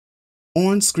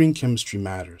On-screen chemistry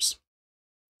matters.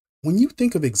 When you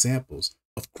think of examples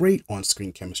of great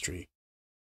on-screen chemistry,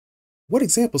 what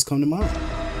examples come to mind?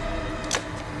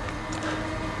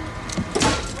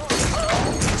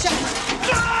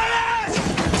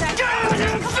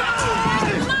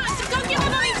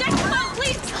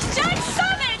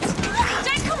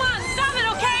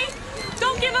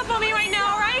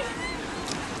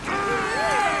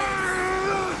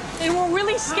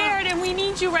 Scared and we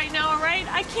need you right now, all right?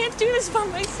 I can't do this by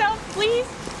myself, please.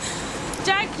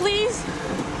 Jack, please.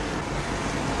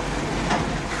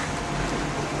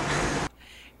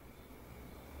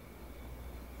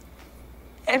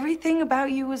 Everything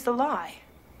about you is a lie.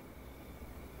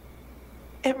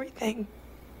 Everything.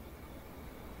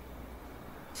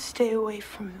 Stay away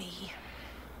from me.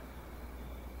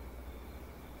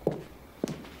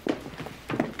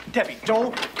 Debbie,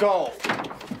 don't go.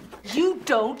 You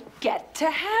don't get to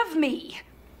have me.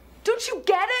 Don't you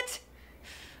get it?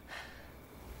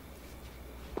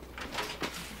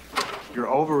 You're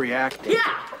overreacting.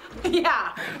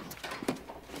 Yeah.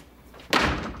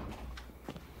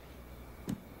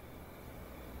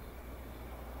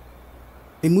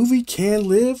 A movie can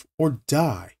live or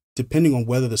die depending on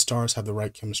whether the stars have the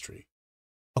right chemistry.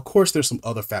 Of course, there's some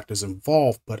other factors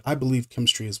involved, but I believe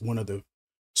chemistry is one of the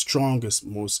strongest,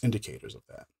 most indicators of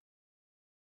that.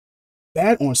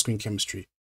 Bad on-screen chemistry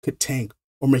could tank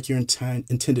or make your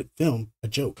intended film a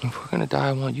joke. If we're gonna die,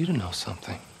 I want you to know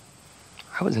something.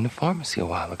 I was in a pharmacy a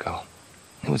while ago.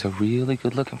 There was a really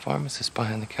good-looking pharmacist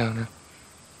behind the counter.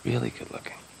 Really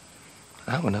good-looking.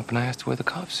 I went up and I asked her where the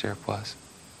cough syrup was.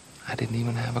 I didn't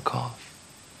even have a cough.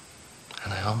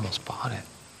 And I almost bought it.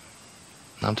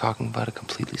 And I'm talking about a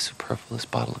completely superfluous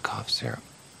bottle of cough syrup.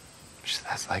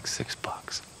 That's like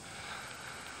 $6.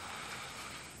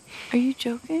 Are you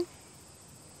joking?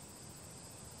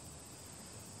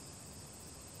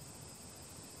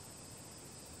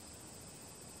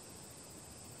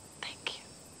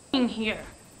 Here.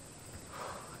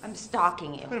 I'm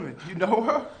stalking you. Wait a minute, you know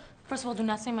her? First of all, do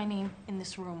not say my name in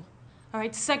this room. All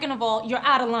right? Second of all, you're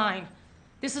out of line.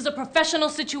 This is a professional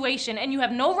situation, and you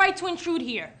have no right to intrude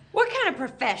here. What kind of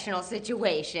professional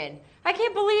situation? I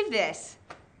can't believe this.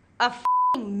 A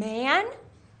f***ing man?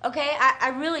 Okay, I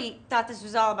really thought this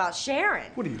was all about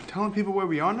Sharon. What are you, telling people where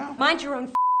we are now? Mind your own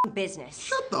f***ing business.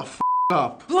 Shut the f***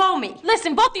 up. Blow me.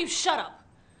 Listen, both of you shut up.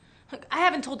 Look, I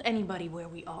haven't told anybody where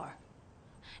we are.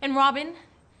 And Robin,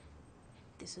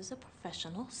 this is a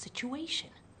professional situation.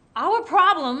 Our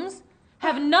problems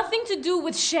have nothing to do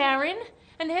with Sharon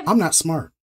and have... I'm not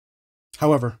smart.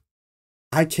 However,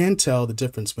 I can tell the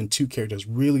difference when two characters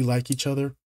really like each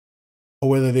other or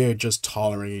whether they're just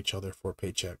tolerating each other for a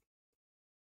paycheck.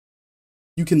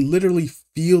 You can literally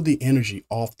feel the energy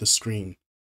off the screen.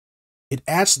 It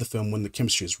adds to the film when the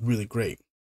chemistry is really great,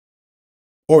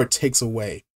 or it takes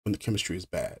away when the chemistry is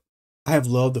bad. I have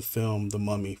loved the film The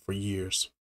Mummy for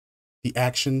years. The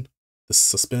action, the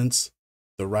suspense,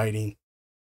 the writing,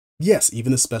 yes,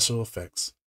 even the special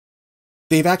effects.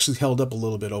 They've actually held up a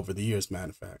little bit over the years, matter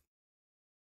of fact.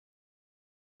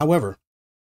 However,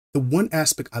 the one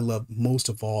aspect I love most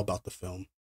of all about the film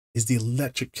is the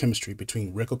electric chemistry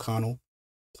between Rick O'Connell,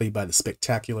 played by the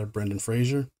spectacular Brendan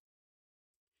Fraser,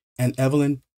 and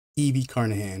Evelyn Evie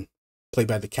Carnahan, played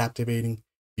by the captivating,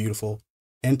 beautiful,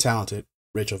 and talented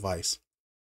Rachel Weisz.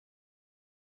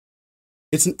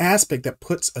 It's an aspect that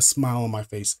puts a smile on my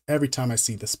face every time I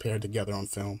see this pair together on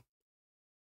film.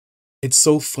 It's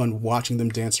so fun watching them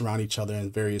dance around each other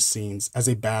in various scenes as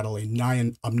they battle a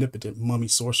nigh omnipotent mummy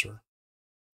sorcerer.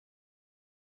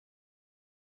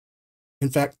 In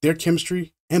fact, their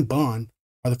chemistry and bond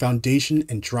are the foundation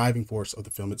and driving force of the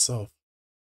film itself.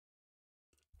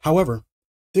 However,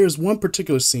 there is one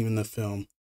particular scene in the film,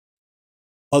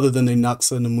 other than the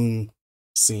Noxa in the Moon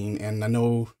scene, and I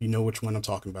know you know which one I'm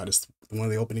talking about. It's one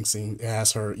of the opening scenes. It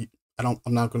has her. I'm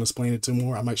not going to explain it too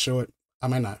more. I might show it. I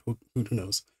might not. Who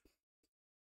knows?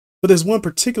 But there's one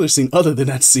particular scene other than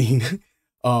that scene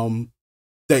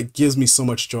that gives me so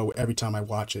much joy every time I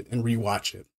watch it and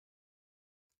rewatch it.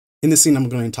 In this scene, I'm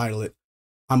going to entitle it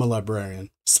 "I'm a Librarian"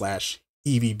 /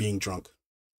 Evie being drunk.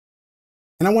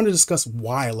 And I want to discuss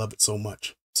why I love it so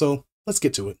much. So let's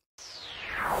get to it.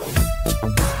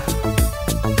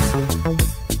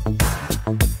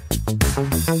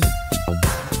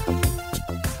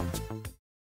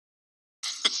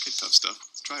 Okay, tough stuff.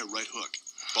 Try a right hook.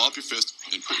 Ball up your fist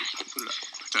and put it up.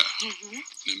 Like that.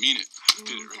 Now mean it.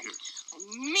 Get it right here.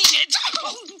 Mean it.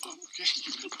 Okay.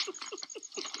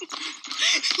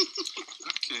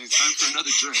 Okay, time for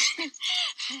another drink.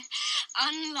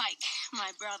 Unlike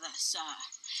my brother, sir,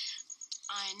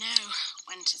 I know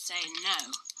when to say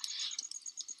no.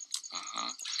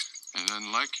 And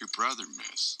unlike your brother,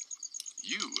 miss,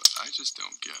 you, I just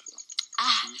don't get.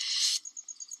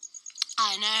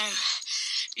 I know.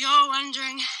 You're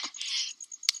wondering,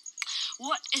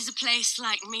 what is a place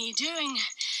like me doing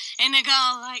in a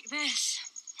girl like this?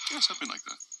 Yeah, something like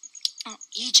that. Oh,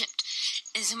 Egypt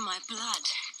is in my blood.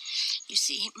 You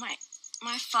see,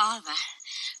 my father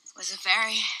was a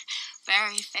very,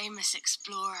 very famous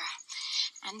explorer,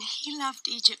 and he loved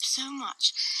Egypt so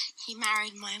much, he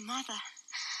married my mother,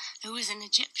 who was an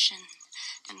Egyptian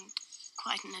and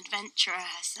quite an adventurer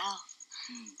herself.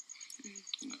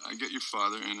 You know, I get your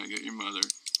father and I get your mother,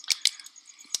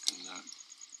 and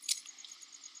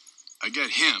I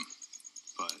get him,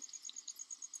 but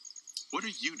what are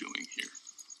you doing here?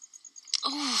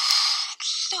 Oh,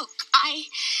 look,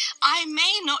 I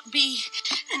may not be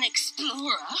an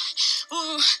explorer,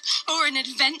 or an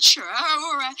adventurer,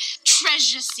 or a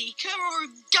treasure seeker, or a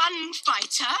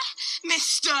gunfighter,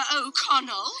 Mr.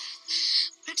 O'Connell,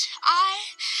 but I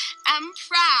am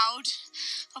proud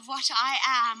of what I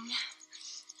am.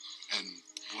 And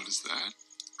what is that?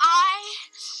 I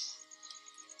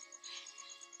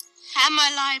am a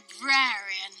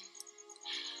librarian.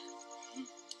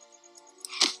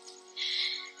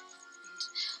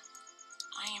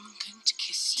 I am going to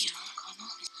kiss you,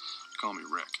 O'Connell. Call me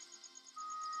Rick.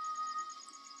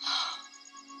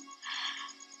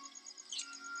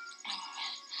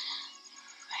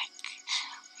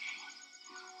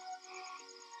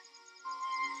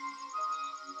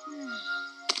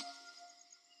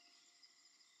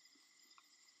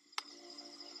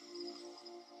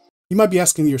 You might be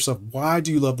asking yourself, why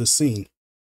do you love this scene?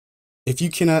 If you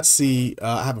cannot see,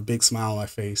 I have a big smile on my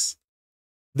face.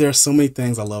 There are so many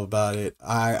things I love about it.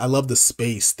 I love the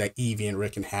space that Evie and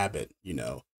Rick inhabit, you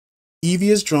know. Evie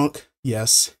is drunk,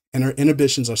 yes, and her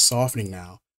inhibitions are softening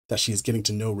now that she is getting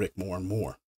to know Rick more and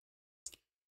more.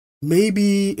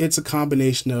 Maybe it's a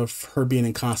combination of her being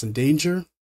in constant danger,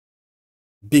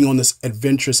 being on this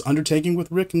adventurous undertaking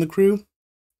with Rick and the crew,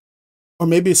 or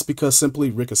maybe it's because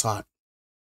simply Rick is hot.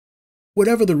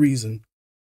 Whatever the reason,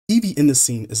 Evie in this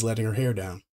scene is letting her hair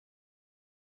down.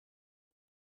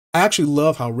 I actually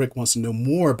love how Rick wants to know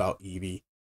more about Evie.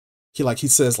 He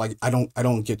says, I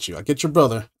don't get you. I get your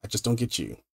brother, I just don't get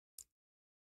you.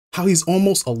 How he's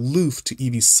almost aloof to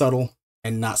Evie's subtle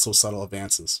and not so subtle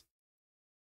advances.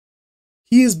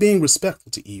 He is being respectful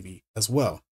to Evie as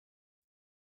well.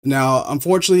 Now,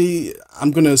 unfortunately,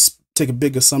 I'm going to take a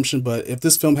big assumption, but if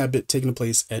this film had been taken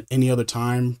place at any other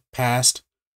time past,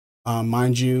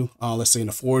 mind you, let's say in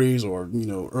the 40s or,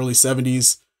 early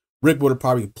 70s, Rick would have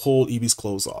probably pulled Evie's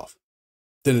clothes off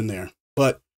then and there.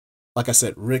 But like I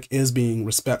said, Rick is being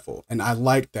respectful, and I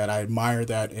like that. I admire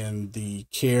that in the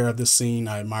care of this scene.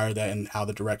 I admire that in how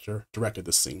the director directed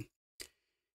this scene.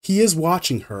 He is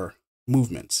watching her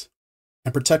movements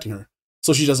and protecting her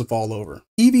so she doesn't fall over.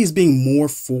 Evie is being more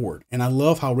forward, and I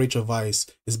love how Rachel Weisz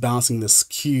is balancing this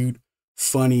cute,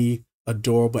 funny,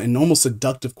 adorable, and almost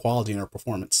seductive quality in her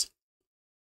performance.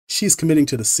 She is committing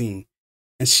to the scene,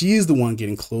 and she is the one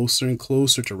getting closer and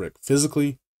closer to Rick,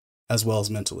 physically as well as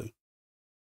mentally.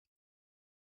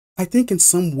 I think in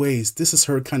some ways, this is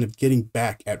her kind of getting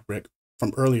back at Rick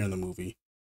from earlier in the movie.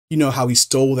 You know how he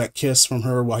stole that kiss from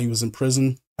her while he was in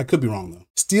prison? I could be wrong though.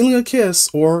 Stealing a kiss,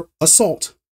 or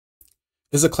assault,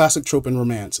 is a classic trope in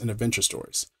romance and adventure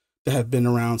stories that have been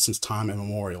around since time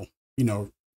immemorial.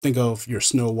 Think of your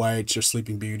Snow Whites, your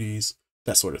Sleeping Beauties,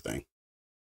 that sort of thing.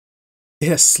 It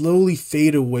has slowly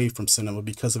faded away from cinema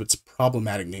because of its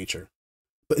problematic nature.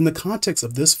 But in the context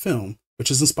of this film,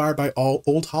 which is inspired by all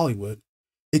old Hollywood,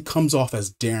 it comes off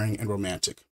as daring and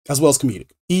romantic, as well as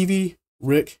comedic. Evie,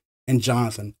 Rick, and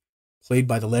Jonathan, played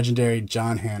by the legendary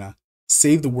John Hannah,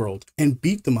 save the world and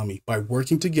beat the mummy by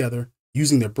working together,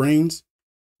 using their brains,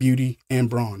 beauty, and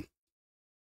brawn.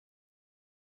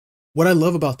 What I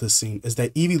love about this scene is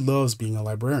that Evie loves being a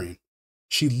librarian.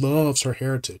 She loves her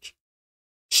heritage.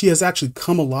 She has actually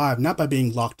come alive not by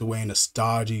being locked away in the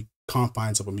stodgy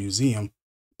confines of a museum,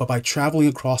 but by traveling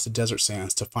across the desert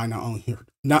sands to find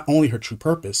not only her true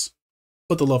purpose,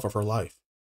 but the love of her life.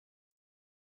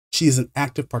 She is an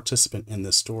active participant in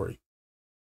this story.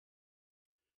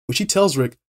 When she tells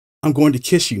Rick, "I'm going to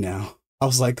kiss you now," I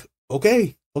was like,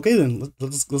 okay then,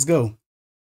 let's go.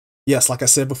 Yes, like I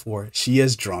said before, she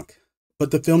is drunk,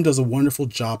 but the film does a wonderful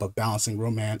job of balancing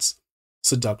romance,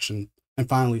 seduction, and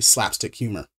finally slapstick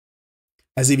humor.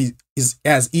 As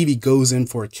Evie goes in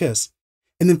for a kiss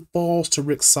and then falls to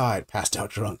Rick's side, passed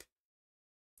out drunk.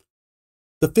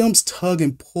 The film's tug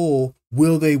and pull,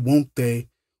 will they, won't they,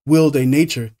 will they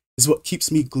nature is what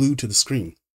keeps me glued to the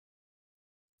screen.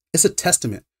 It's a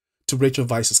testament to Rachel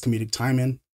Weisz's comedic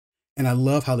timing, and I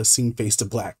love how the scene fades to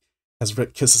black as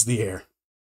Rick kisses the air,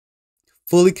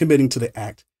 fully committing to the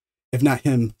act, if not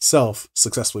himself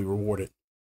successfully rewarded.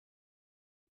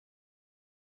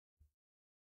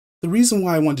 The reason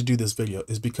why I want to do this video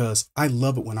is because I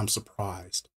love it when I'm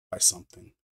surprised by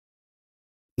something.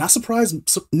 Not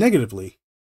surprised negatively,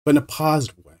 but in a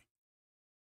positive way.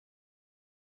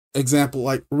 Example,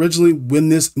 like originally when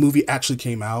this movie actually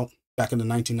came out back in the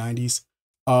 1990s,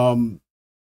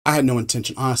 I had no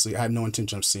intention, honestly, I had no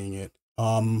intention of seeing it.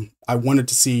 I wanted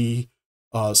to see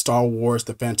Star Wars,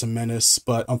 The Phantom Menace,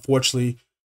 but unfortunately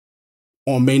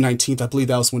on May 19th, I believe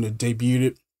that was when it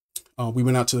debuted, we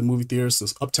went out to the movie theaters,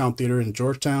 this Uptown Theater in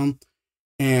Georgetown,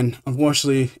 and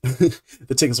unfortunately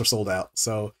the tickets were sold out.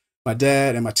 So my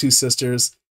dad and my two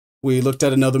sisters, we looked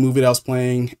at another movie that was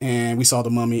playing and we saw The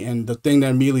Mummy, and the thing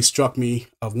that immediately struck me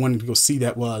of wanting to go see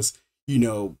that was, you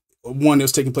know, one, it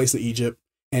was taking place in Egypt,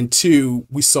 and two,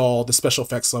 we saw the special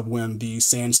effects of when the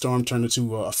sandstorm turned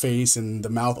into a face and the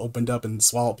mouth opened up and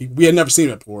swallowed people. We had never seen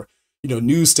it before. You know,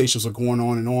 news stations were going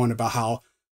on and on about how,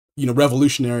 you know,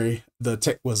 revolutionary the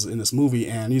tech was in this movie,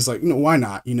 and he's like, you know, why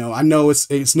not? You know, I know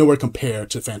it's nowhere compared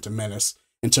to Phantom Menace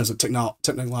in terms of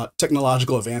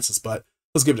technological advances, but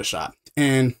let's give it a shot.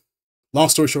 And long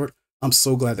story short, I'm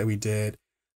so glad that we did.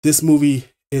 This movie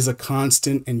is a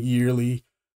constant and yearly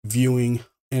viewing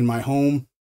in my home.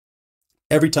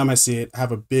 Every time I see it, I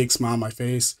have a big smile on my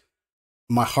face.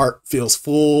 My heart feels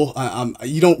full.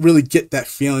 You don't really get that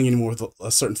feeling anymore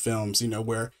with certain films, you know,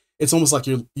 where it's almost like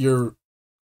you're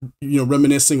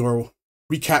reminiscing or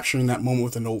recapturing that moment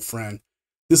with an old friend.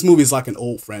 This movie is like an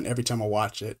old friend every time I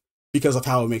watch it because of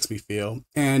how it makes me feel.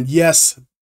 And yes,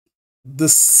 the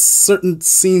certain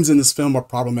scenes in this film are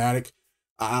problematic.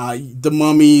 The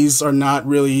mummies are not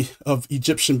really of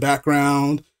Egyptian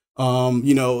background.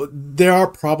 You know, there are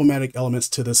problematic elements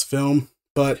to this film,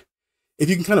 but if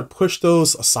you can kind of push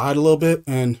those aside a little bit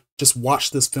and just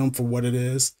watch this film for what it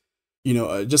is, you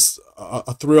know, just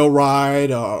a thrill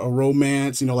ride, a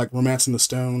romance, you know, like Romance in the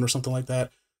Stone or something like that,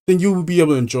 then you will be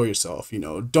able to enjoy yourself. You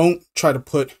know, don't try to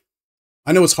put,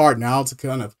 I know it's hard now to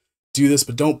kind of do this,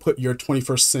 but don't put your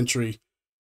 21st century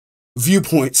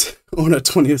viewpoints on a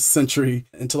 20th century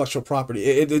intellectual property.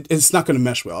 It's not going to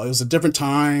mesh well. It was a different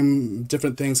time,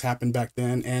 different things happened back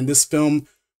then, and this film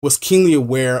was keenly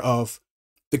aware of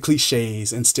the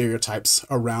cliches and stereotypes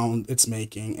around its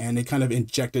making, and it kind of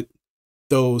injected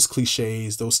those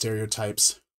cliches, those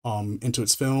stereotypes into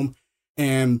its film.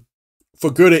 And for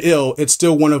good or ill, it's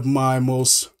still one of my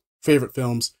most favorite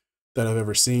films that I've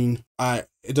ever seen.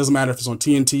 It doesn't matter if it's on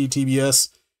TNT, TBS,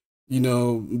 you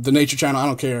know, the Nature Channel, I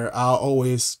don't care. I'll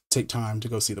always take time to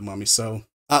go see The Mummy. So,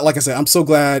 like I said, I'm so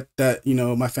glad that, you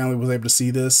know, my family was able to see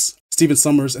this. Stephen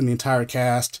Sommers and the entire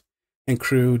cast and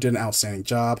crew did an outstanding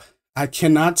job. I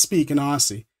cannot speak, and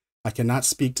honestly, I cannot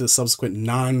speak to the subsequent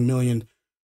 9 million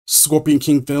Scorpion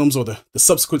King films or the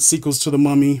subsequent sequels to The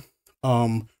Mummy,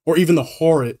 or even the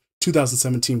horrid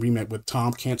 2017 remake with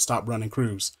Tom Can't Stop Running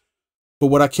Cruise. But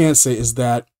what I can say is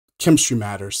that chemistry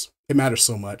matters. It matters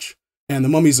so much. And The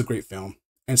Mummy is a great film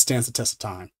and stands the test of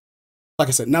time. Like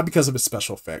I said, not because of its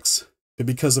special effects, but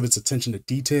because of its attention to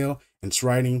detail and its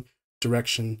writing,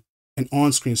 direction, and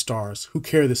on-screen stars who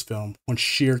carry this film on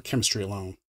sheer chemistry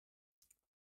alone.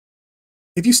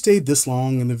 If you stayed this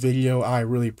long in the video, I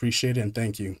really appreciate it and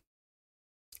thank you.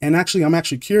 And actually, I'm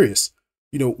actually curious,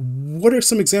 you know, what are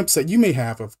some examples that you may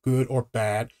have of good or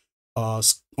bad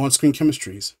on-screen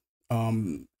chemistries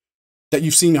that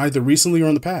you've seen either recently or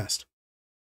in the past?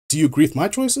 Do you agree with my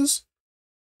choices?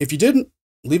 If you didn't,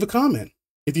 leave a comment.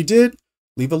 If you did,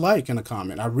 leave a like and a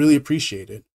comment. I really appreciate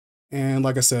it. And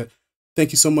like I said,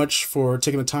 thank you so much for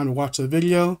taking the time to watch the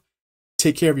video.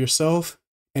 Take care of yourself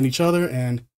and each other,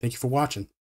 and thank you for watching.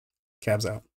 Cabs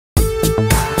out.